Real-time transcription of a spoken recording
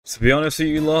To be honest with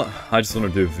you lot, I just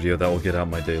want to do a video that will get out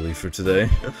my daily for today.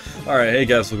 Alright, hey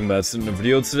guys, welcome back to another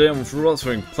video. Today I'm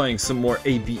playing some more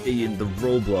ABA in the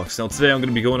Roblox. Now today I'm going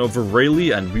to be going over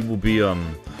Rayleigh, and we will be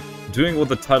doing what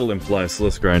the title implies, so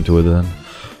let's get into it then.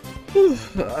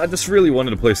 I just really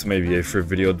wanted to play some ABA for a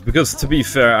video, because to be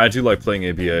fair, I do like playing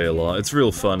ABA a lot. It's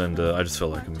real fun, and I just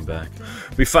felt like coming back.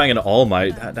 We're fighting an All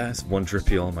Might. That's one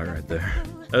drippy All Might right there.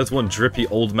 That's one drippy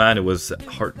old man who was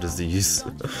heart disease.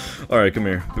 Alright, come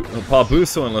here. Pop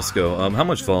Buso and let's go. How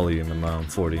much volume am I on?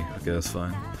 40. Okay, that's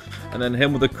fine. And then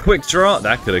him with a quick draw.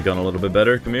 That could have gone a little bit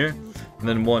better. Come here. And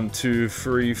then 1, 2,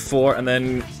 3, 4. And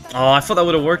then... oh, I thought that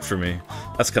would have worked for me.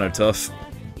 That's kind of tough.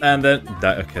 And then...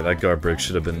 okay, that guard break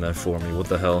should have been there for me. What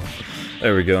the hell?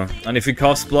 There we go. And if he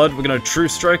coughs blood, we're gonna true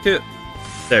strike it.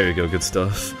 There you go, good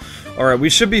stuff. Alright, we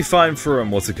should be fine for,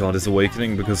 what's it called, his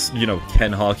awakening, because, you know,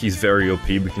 Ken Hockey's very OP,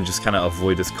 we can just kind of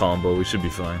avoid his combo, we should be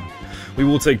fine. We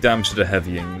will take damage to the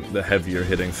heavier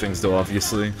hitting things though,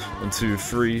 obviously. 1, 2,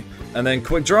 3, and then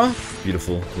quick draw.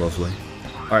 Beautiful, lovely.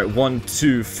 Alright, 1,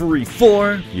 2, 3,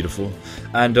 4, beautiful.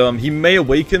 And, he may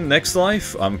awaken next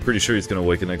life. I'm pretty sure he's gonna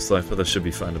awaken next life, but that should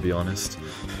be fine, to be honest.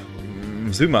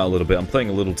 Zoom out a little bit, I'm playing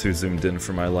a little too zoomed in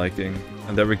for my liking.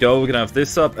 And there we go, we're gonna have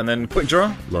this up, and then quick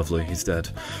draw. Lovely, he's dead.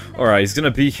 Alright, he's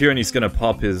gonna be here, and he's gonna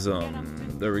pop his,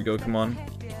 there we go, come on.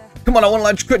 Come on, I wanna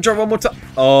let quick draw one more time.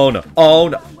 Oh no, oh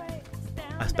no.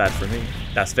 That's bad for me.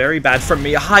 That's very bad for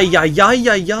me.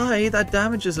 Hi-yi-yi-yi-yi, that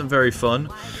damage isn't very fun.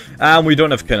 And we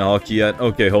don't have Ken Hockey yet.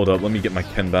 Okay, hold up, let me get my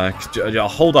Ken back.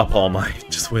 Hold up, All Might.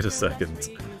 Just wait a second.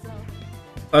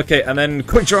 Okay, and then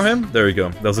quick draw him. There we go,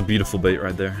 that was a beautiful bait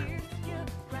right there.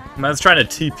 Man's trying to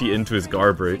TP into his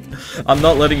guard break. I'm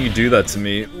not letting you do that to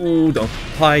me. Ooh, don't.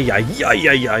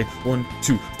 Hi-yi-yi-yi-yi. 1,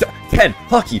 2, 3. Ken,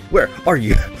 Hockey, where are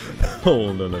you?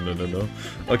 Oh, no, no, no, no, no.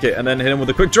 Okay, and then hit him with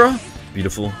a quick draw.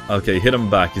 Beautiful. Okay, hit him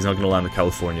back. He's not going to land in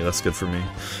California. That's good for me.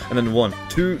 And then 1,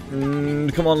 2.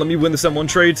 Come on, let me win this M1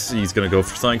 trade. He's going to go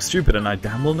for something stupid, and I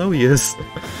damn well know he is.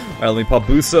 Alright, let me pop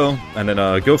Buso, and then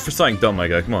go for something dumb, my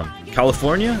guy. Come on.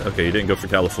 California? Okay, he didn't go for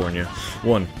California.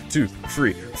 1, 2,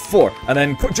 3, 4, and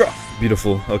then quick draw.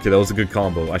 Beautiful. Okay, that was a good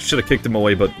combo. I should have kicked him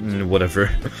away, but whatever.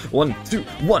 1, 2,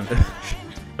 1.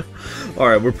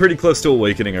 Alright, we're pretty close to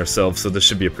awakening ourselves, so this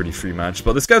should be a pretty free match.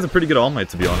 But this guy's a pretty good All Might,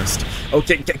 to be honest.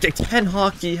 Okay, Ken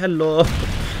Hockey, hello.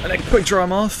 And then quick draw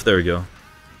him off. There we go.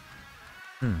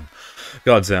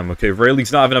 Goddamn, okay,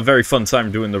 Rayleigh's not having a very fun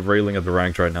time doing the railing of the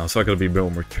ranked right now, so I gotta be a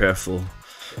bit more careful.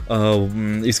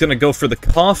 He's gonna go for the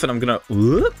cough, and I'm gonna...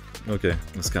 whoop. Okay,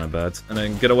 that's kind of bad. And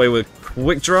then get away with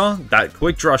quick draw. That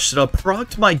quick draw should have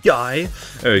procced my guy.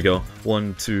 There you go.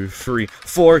 1, 2, 3,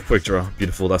 4. Quick draw.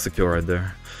 Beautiful. That's a kill right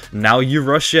there. Now you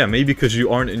rush. Yeah, maybe because you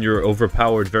aren't in your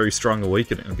overpowered, very strong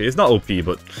awakening. Okay, it's not OP,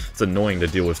 but it's annoying to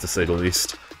deal with, to say the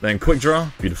least. Then quick draw.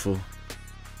 Beautiful.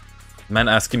 Man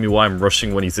asking me why I'm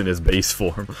rushing when he's in his base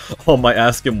form. Oh, might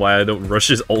ask him why I don't rush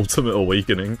his ultimate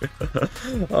awakening.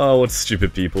 Oh, what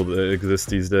stupid people that exist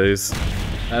these days.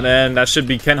 And then that should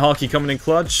be Ken Hockey coming in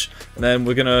clutch. And then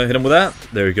we're gonna hit him with that.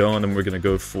 There you go. And then we're gonna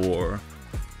go for...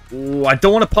 ooh, I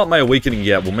don't want to pop my awakening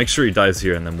yet. We'll make sure he dies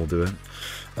here and then we'll do it.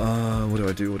 What do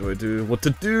I do? What do I do? What to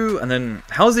do? And then,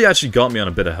 how's he actually got me on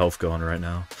a bit of health going right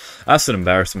now? That's an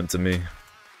embarrassment to me.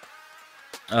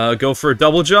 Go for a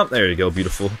double jump. There you go.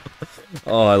 Beautiful.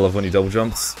 Oh, I love when he double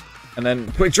jumps. And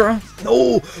then, quick draw.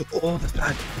 No! Oh, that's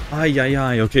bad.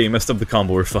 Ay-yi-yi. Okay, you messed up the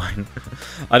combo. We're fine.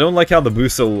 I don't like how the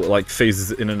Buso, like,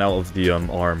 phases in and out of the,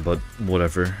 arm, but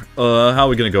whatever. How are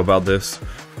we gonna go about this?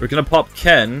 We're gonna pop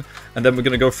Ken, and then we're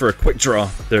gonna go for a quick draw.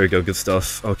 There we go, good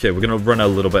stuff. Okay, we're gonna run a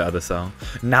little bit out of this out.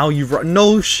 Now you run-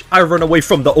 no, I run away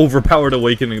from the overpowered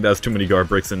awakening. That's too many guard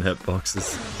breaks and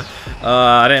hitboxes.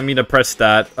 I didn't mean to press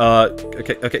that.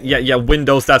 Okay, yeah,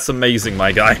 Windows, that's amazing,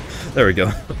 my guy. There we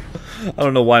go. I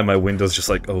don't know why my window's just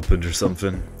like opened or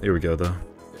something. Here we go though.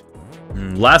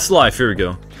 Last life, here we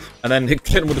go. And then hit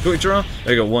him with a quick draw.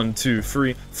 There you go, 1, 2,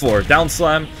 3, 4. Down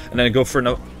slam. And then go for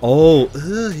another. Oh,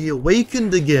 he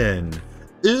awakened again.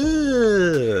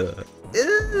 Ew.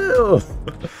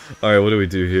 Alright, what do we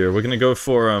do here? We're gonna go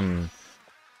for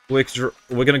we're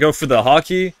gonna go for the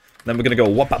Hockey. Then we're gonna go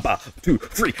 1, 2,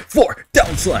 3, 4,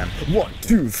 down slam. 1,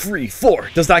 2, 3, 4.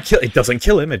 Does that kill? It doesn't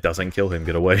kill him. It doesn't kill him.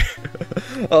 Get away.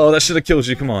 Oh, that should have killed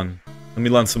you. Come on. Let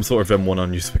me land some sort of M1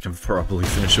 on you so we can properly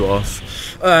finish you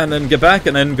off. And then get back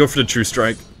and then go for the true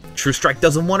strike. True strike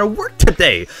doesn't want to work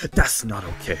today. That's not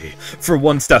okay. For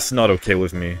once, that's not okay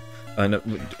with me.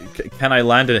 Can I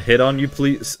land a hit on you,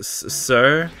 please,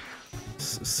 sir?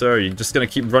 Sir, you're just gonna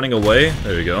keep running away?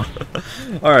 There you go.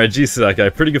 Alright, geez, that guy.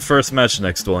 Pretty good first match,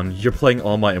 next one. You're playing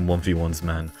All Might in 1v1s,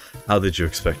 man. How did you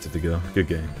expect it to go? Good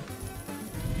game.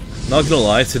 Not gonna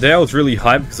lie, today I was really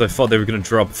hyped because I thought they were gonna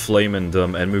drop Flame and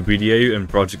Enmu BDA and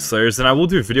Project Slayers, and I will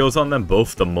do videos on them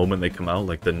both the moment they come out,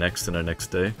 like the next and the next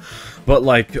day. But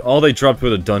like, all they dropped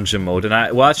with a dungeon mode,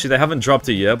 and well actually they haven't dropped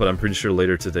it yet, but I'm pretty sure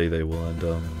later today they will, and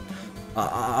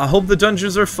I hope the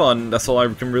dungeons are fun, that's all I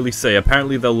can really say.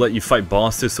 Apparently they'll let you fight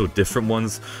bosses, so different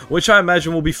ones, which I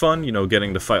imagine will be fun, you know,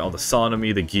 getting to fight all the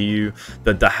Sonomy, the Giyu,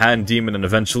 the Hand Demon, and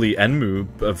eventually Enmu,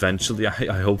 eventually,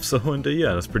 I hope so, and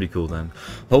yeah, that's pretty cool then.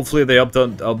 Hopefully they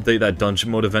update that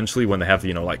dungeon mode eventually when they have,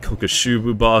 you know, like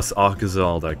Kokoshubu boss, Akaza,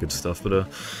 all that good stuff, but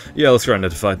yeah, let's grind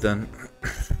into fight then.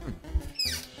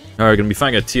 Alright, gonna be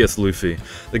fighting a TS Luffy,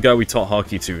 the guy we taught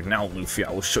hockey to. Now, Luffy,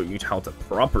 I will show you how to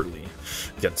properly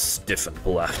get stiff and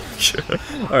black.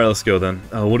 Alright, let's go then.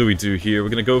 What do we do here? We're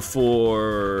gonna go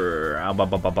for...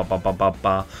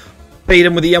 bait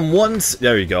him with the M1s.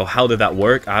 There you go. How did that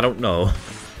work? I don't know.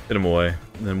 Hit him away.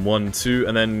 And then 1, 2,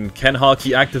 and then Ken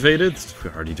Haki activated.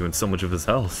 We're already doing so much of his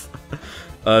health.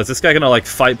 Is this guy gonna like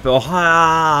fight? Oh,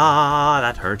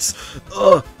 that hurts.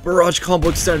 Barrage combo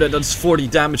extended that does 40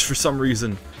 damage for some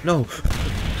reason. No.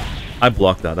 I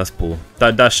blocked that, that's cool.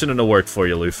 That shouldn't have worked for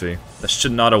you, Luffy. That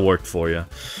should not have worked for you.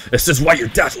 This is why your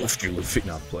dad left you, Luffy.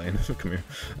 Not playing. Come here.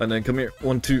 And then come here.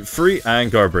 1, 2, 3,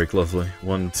 and guard break, lovely.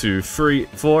 1, 2, 3,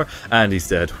 4, and he's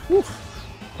dead. Whew.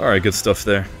 Alright, good stuff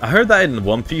there. I heard that in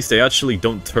One Piece, they actually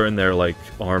don't turn their, like,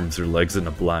 arms or legs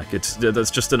into black. That's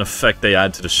just an effect they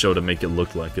add to the show to make it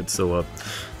look like it, so,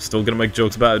 still gonna make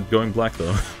jokes about it going black,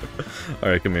 though.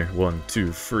 Alright, come here. 1,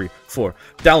 2, 3, 4.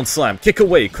 Down slam, kick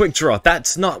away, quick draw.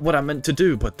 That's not what I meant to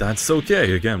do, but that's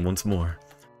okay. Again, once more.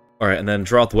 Alright, and then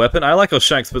draw the weapon. I like how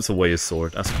Shanks puts away his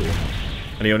sword. That's cool.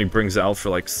 And he only brings it out for,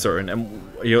 like, certain...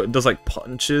 And, you know, it does, like,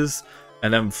 punches...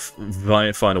 And then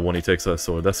final one, he takes out a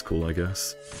sword. That's cool, I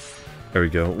guess. There we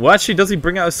go. Well, actually, does he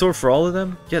bring out a sword for all of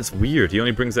them? Yeah, it's weird. He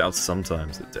only brings it out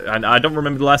sometimes. And I don't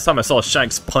remember the last time I saw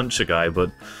Shanks punch a guy,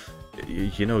 but...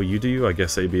 You know, you do, I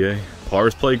guess, ABA.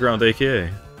 Par's Playground, aka.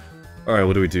 Alright,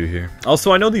 what do we do here?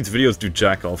 Also, I know these videos do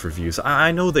jack-off reviews.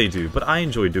 I know they do, but I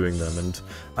enjoy doing them, and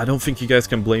I don't think you guys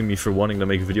can blame me for wanting to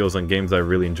make videos on games I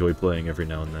really enjoy playing every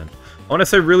now and then. When I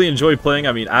say really enjoy playing,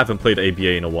 I mean I haven't played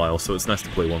ABA in a while, so it's nice to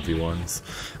play 1v1s.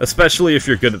 Especially if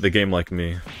you're good at the game like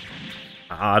me.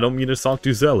 I don't mean to sound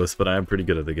too zealous, but I am pretty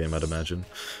good at the game, I'd imagine.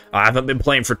 I haven't been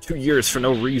playing for 2 years for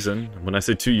no reason. When I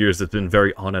say 2 years, it's been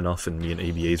very on and off in me and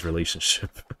ABA's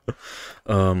relationship.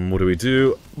 What do we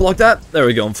do? Block that! There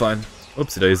we go, I'm fine.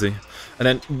 Oopsie daisy. And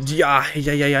then, yeah,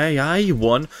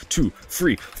 1, 2,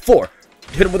 3, 4.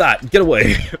 Hit him with that. Get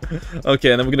away.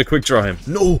 Okay, and then we're gonna quick draw him.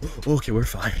 No! Okay, we're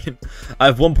fine. I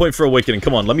have 1 point for awakening.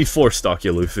 Come on, let me 4-stock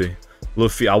you, Luffy.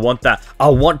 Luffy, I want that. I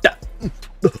want that.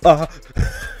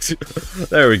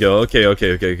 There we go. Okay.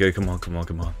 Come on.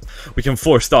 We can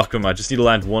 4-stock him. I just need to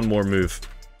land one more move.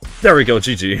 There we go,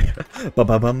 GG.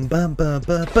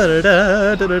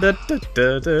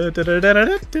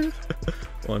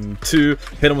 1, 2,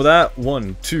 hit him with that.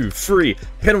 1, 2, 3,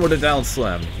 hit him with a down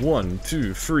slam. 1,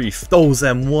 2, 3, those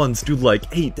M1s do like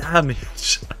 8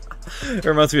 damage. It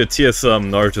reminds me of TS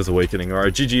Naruto's Awakening.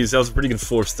 Alright, GG's, that was a pretty good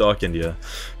 4-stock, and yeah,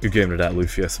 good game to that,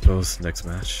 Luffy, I suppose. Next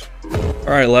match.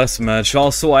 Alright, last match.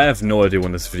 Also, I have no idea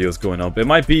when this video is going up. It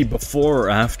might be before or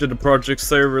after the Project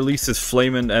Slayer releases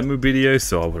Flame and Enmu BDA,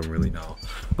 so I wouldn't really know.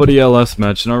 But yeah, last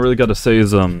match, and all I really gotta say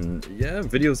is, yeah,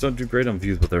 videos don't do great on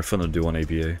views, but they're fun to do on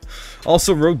ABA.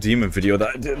 Also, Rogue Demon video that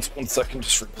I did, 1 second,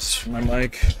 just rip this from my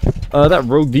mic. That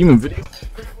Rogue Demon video.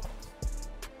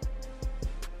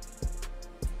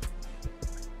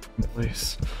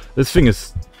 Place. This thing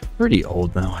is pretty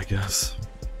old now, I guess.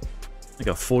 Like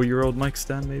a 4-year-old mic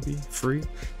stand, maybe? Free?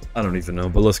 I don't even know,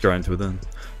 but let's grind to it then.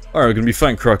 Alright, we're gonna be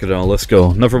fighting Crocodile, let's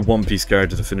go. Another One Piece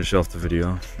character to finish off the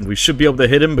video. We should be able to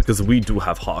hit him because we do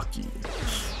have hockey.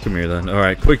 Come here then.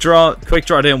 Alright, quick draw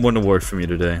didn't win a word for me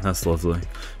today. That's lovely.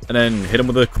 And then hit him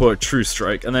with a true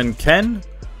strike. And then Ken?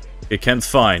 Okay, Ken's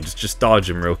fine. Just dodge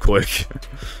him real quick.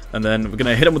 And then we're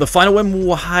gonna hit him with a final win.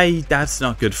 Why? That's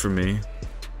not good for me.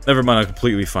 Never mind, I'm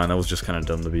completely fine. That was just kind of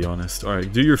dumb, to be honest.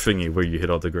 Alright, do your thingy where you hit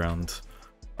all the ground.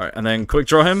 Alright, and then quick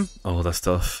draw him. Oh, that's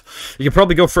tough. You can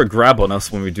probably go for a grab on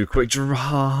us when we do quick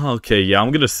draw. Okay, yeah,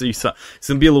 I'm gonna see some... It's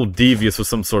gonna be a little devious with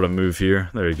some sort of move here.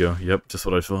 There you go. Yep, just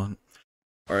what I thought.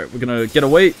 Alright, we're gonna get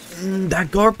away. That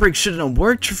guard break shouldn't have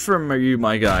worked for you,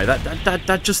 my guy.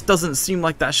 That just doesn't seem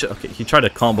like that shit. Okay, he tried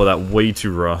to combo that way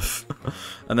too rough.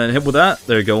 And then hit with that.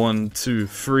 There you go. 1, 2,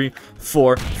 3,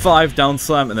 4, 5. Down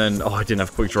slam. And then... Oh, I didn't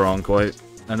have quick draw on quite.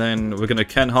 And then we're gonna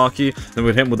Ken Hockey. Then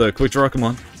we'd hit him with a quick draw. Come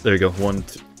on. There you go. 1,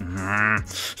 2.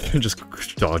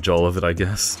 Just dodge all of it, I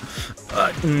guess.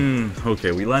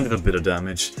 Okay, we landed a bit of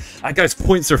damage. That guy's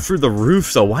points are through the roof,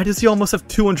 so why does he almost have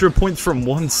 200 points from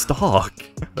one stock?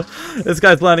 This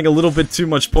guy's landing a little bit too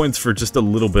much points for just a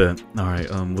little bit. Alright,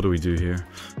 what do we do here?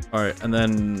 Alright, and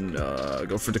then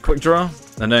go for the quick draw.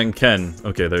 And then Ken.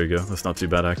 Okay, there you go. That's not too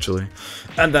bad, actually.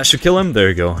 And that should kill him. There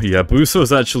you go. Yeah, Buso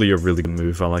is actually a really good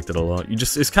move. I liked it a lot.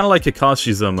 It's kind of like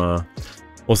Kakashi's,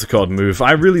 what's it called, move.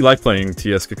 I really like playing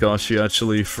TS Kakashi,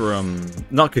 actually, for,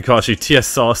 not Kakashi, TS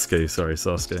Sasuke, sorry,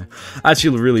 Sasuke. I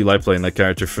actually really like playing that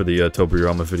character for the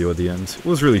Tobirama video at the end. It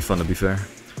was really fun, to be fair.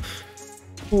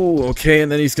 Oh, okay,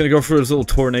 and then he's gonna go for his little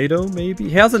tornado, maybe?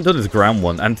 He hasn't done his ground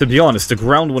one, and to be honest, the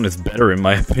ground one is better, in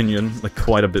my opinion. Like,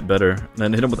 quite a bit better. And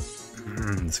then hit him with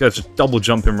this guy's just double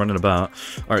jumping, running about.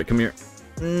 Alright, come here.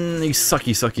 He's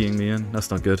suckying me in.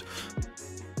 That's not good.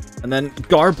 And then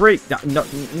guard break.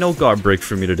 No guard break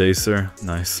for me today, sir.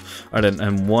 Nice. Alright,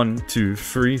 and 1, 2,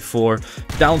 3, 4.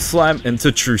 Down slam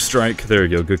into true strike. There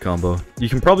you go. Good combo. You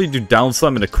can probably do down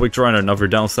slam and a quick draw and another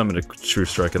down slam and a true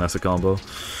strike, and that's a combo.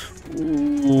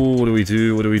 Ooh, what do we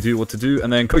do? What to do?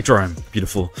 And then quick draw him.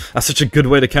 Beautiful. That's such a good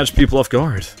way to catch people off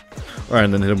guard. Alright,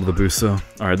 and then hit him with a Buso.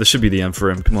 Alright, this should be the end for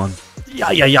him. Come on.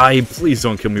 Yeah. Please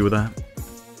don't kill me with that.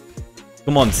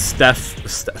 Come on,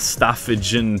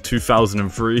 Staffage in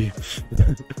 2003.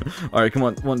 Alright, come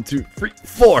on. 1, 2, 3,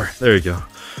 4. There you go.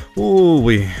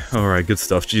 Ooh-wee. Alright, good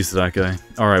stuff. Jeez to that guy.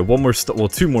 Alright,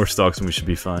 two more stocks and we should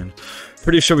be fine.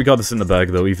 Pretty sure we got this in the bag,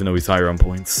 though, even though he's higher on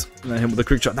points. And then hit him with a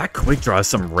quick draw. That quick draw has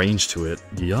some range to it.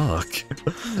 Yuck.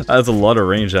 That has a lot of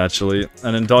range, actually.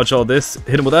 And then dodge all this.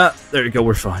 Hit him with that. There you go,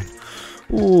 we're fine.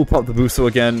 Ooh, pop the Buso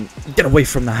again. Get away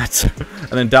from that.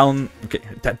 And then down. Okay,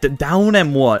 down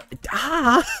and what?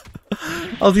 Ah!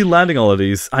 How's he landing all of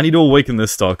these? I need to awaken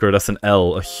this stalker. That's an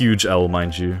L. A huge L,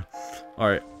 mind you.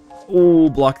 Alright. Ooh,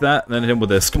 block that. And then hit him with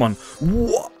this. Come on.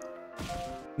 What?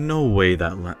 No way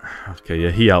that okay, yeah,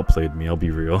 he outplayed me. I'll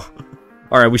be real.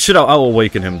 Alright, we should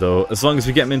out-awaken him, though. As long as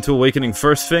we get him into awakening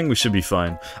first thing, we should be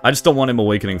fine. I just don't want him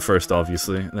awakening first,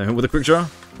 obviously. And then with a quick draw.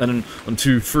 And then 1,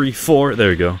 2, 3, 4. There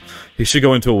we go. He should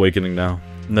go into awakening now.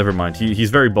 Never mind. He's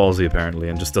very ballsy, apparently,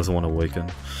 and just doesn't want to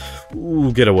awaken.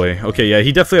 Ooh, get away. Okay, yeah,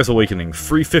 he definitely has awakening.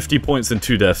 350 points and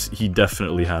 2 deaths. He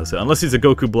definitely has it. Unless he's a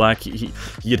Goku Black,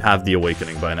 he'd have the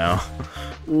awakening by now.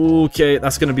 Okay,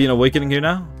 that's going to be an awakening here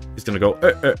now. He's going to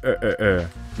go,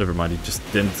 Never mind, he just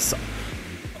didn't...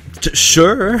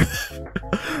 Sure.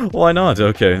 Why not?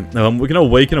 Okay. We're gonna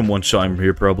awaken him one shot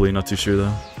here, probably. Not too sure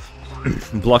though.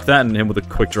 Block that and hit him with a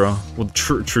quick draw. With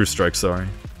true strike, sorry.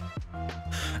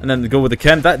 And then go with the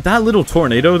Ken. That little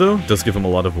tornado though does give him a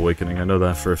lot of awakening. I know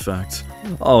that for a fact.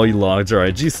 Oh, he logged.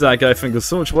 Alright. Jeez, that guy. Thank you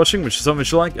so much for watching. Which is something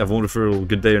you like. Have a wonderful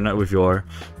good day or night with you are.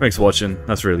 Thanks for watching.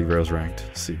 That's really Rails ranked.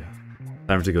 See ya.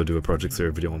 Time to go do a Project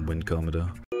Zero video on Wind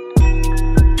Commodore.